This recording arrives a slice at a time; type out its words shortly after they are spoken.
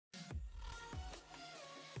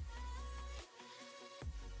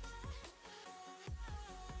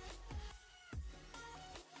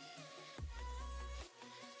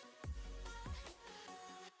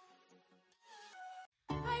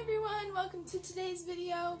everyone, welcome to today's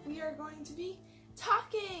video. We are going to be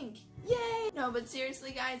talking! Yay! No, but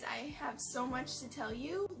seriously guys, I have so much to tell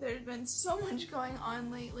you. There's been so much going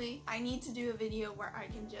on lately. I need to do a video where I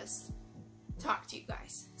can just talk to you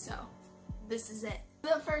guys. So, this is it.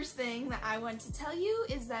 The first thing that I want to tell you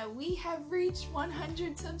is that we have reached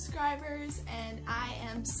 100 subscribers and I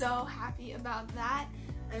am so happy about that.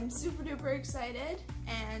 I'm super duper excited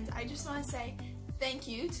and I just want to say thank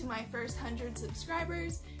you to my first 100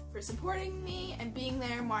 subscribers for supporting me and being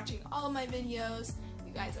there and watching all of my videos.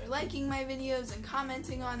 You guys are liking my videos and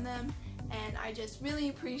commenting on them and I just really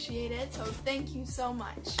appreciate it, so thank you so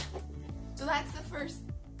much. So that's the first.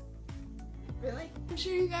 Really? I'm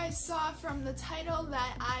sure you guys saw from the title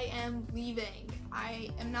that I am leaving. I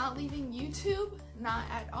am not leaving YouTube, not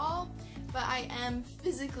at all, but I am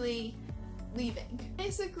physically leaving.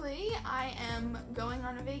 Basically, I am going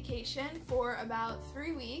on a vacation for about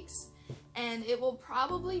 3 weeks, and it will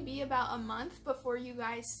probably be about a month before you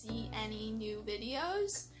guys see any new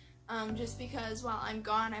videos, just because while I'm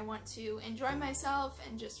gone, I want to enjoy myself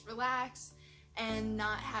and just relax and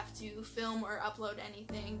not have to film or upload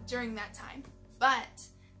anything during that time. But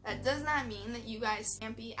that does not mean that you guys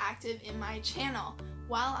can't be active in my channel.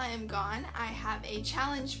 While I am gone, I have a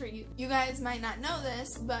challenge for you. You guys might not know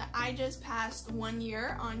this, but I just passed 1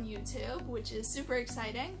 year on YouTube, which is super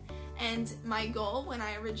exciting. And my goal when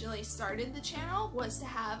I originally started the channel was to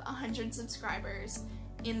have 100 subscribers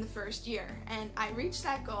in the first year. And I reached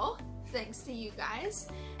that goal, thanks to you guys.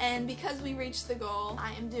 And because we reached the goal,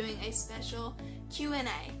 I am doing a special Q&A.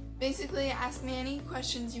 Basically, ask me any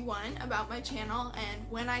questions you want about my channel,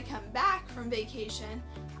 and when I come back from vacation,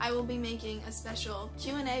 I will be making a special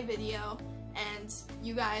Q&A video, and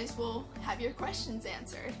you guys will have your questions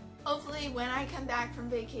answered. Hopefully, when I come back from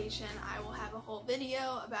vacation, I will have a whole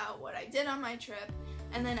video about what I did on my trip,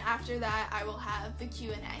 and then after that, I will have the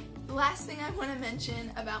Q&A. The last thing I want to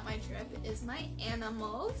mention about my trip is my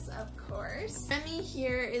animals, of course. Remy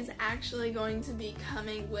here is actually going to be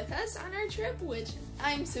coming with us on our trip, which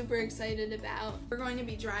I'm super excited about. We're going to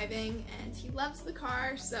be driving, and he loves the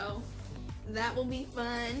car, so that will be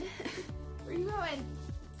fun. Where are you going?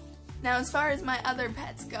 Now, as far as my other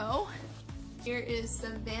pets go, here is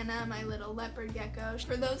Savannah, my little leopard gecko.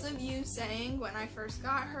 For those of you saying when I first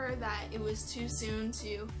got her that it was too soon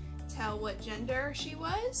to tell what gender she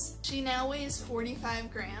was, she now weighs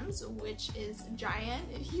 45 grams, which is giant.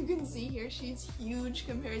 If you can see here, she's huge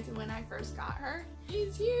compared to when I first got her.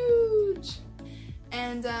 She's huge!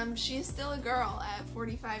 And she's still a girl at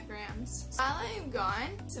 45 grams. While I am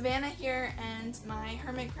gone, Savannah here and my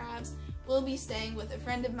hermit crabs will be staying with a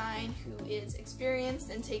friend of mine who is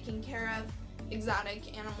experienced in taking care of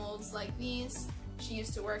exotic animals like these. She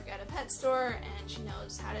used to work at a pet store and she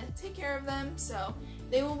knows how to take care of them, so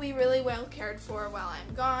they will be really well cared for while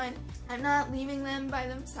I'm gone. I'm not leaving them by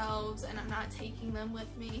themselves and I'm not taking them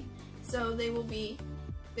with me, so they will be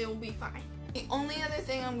fine. The only other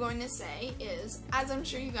thing I'm going to say is, as I'm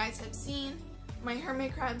sure you guys have seen, my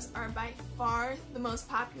hermit crabs are by far the most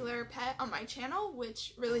popular pet on my channel,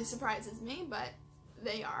 which really surprises me, but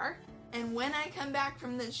they are. And when I come back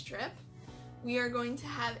from this trip, we are going to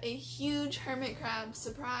have a huge hermit crab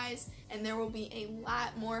surprise, and there will be a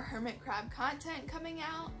lot more hermit crab content coming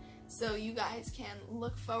out, so you guys can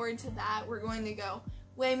look forward to that. We're going to go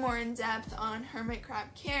way more in depth on hermit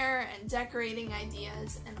crab care and decorating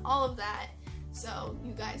ideas and all of that, so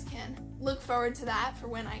you guys can look forward to that for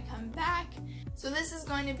when I come back. So this is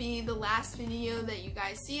going to be the last video that you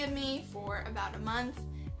guys see of me for about a month.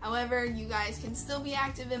 However, you guys can still be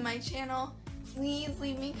active in my channel. Please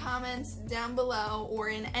leave me comments down below or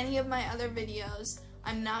in any of my other videos.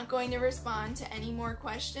 I'm not going to respond to any more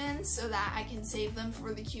questions so that I can save them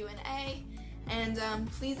for the Q&A. And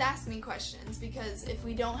please ask me questions, because if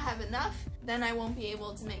we don't have enough, then I won't be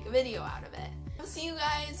able to make a video out of it. I'll see you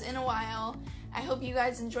guys in a while. I hope you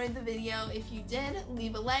guys enjoyed the video. If you did,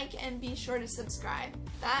 leave a like and be sure to subscribe.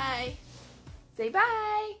 Bye! Say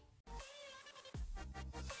bye!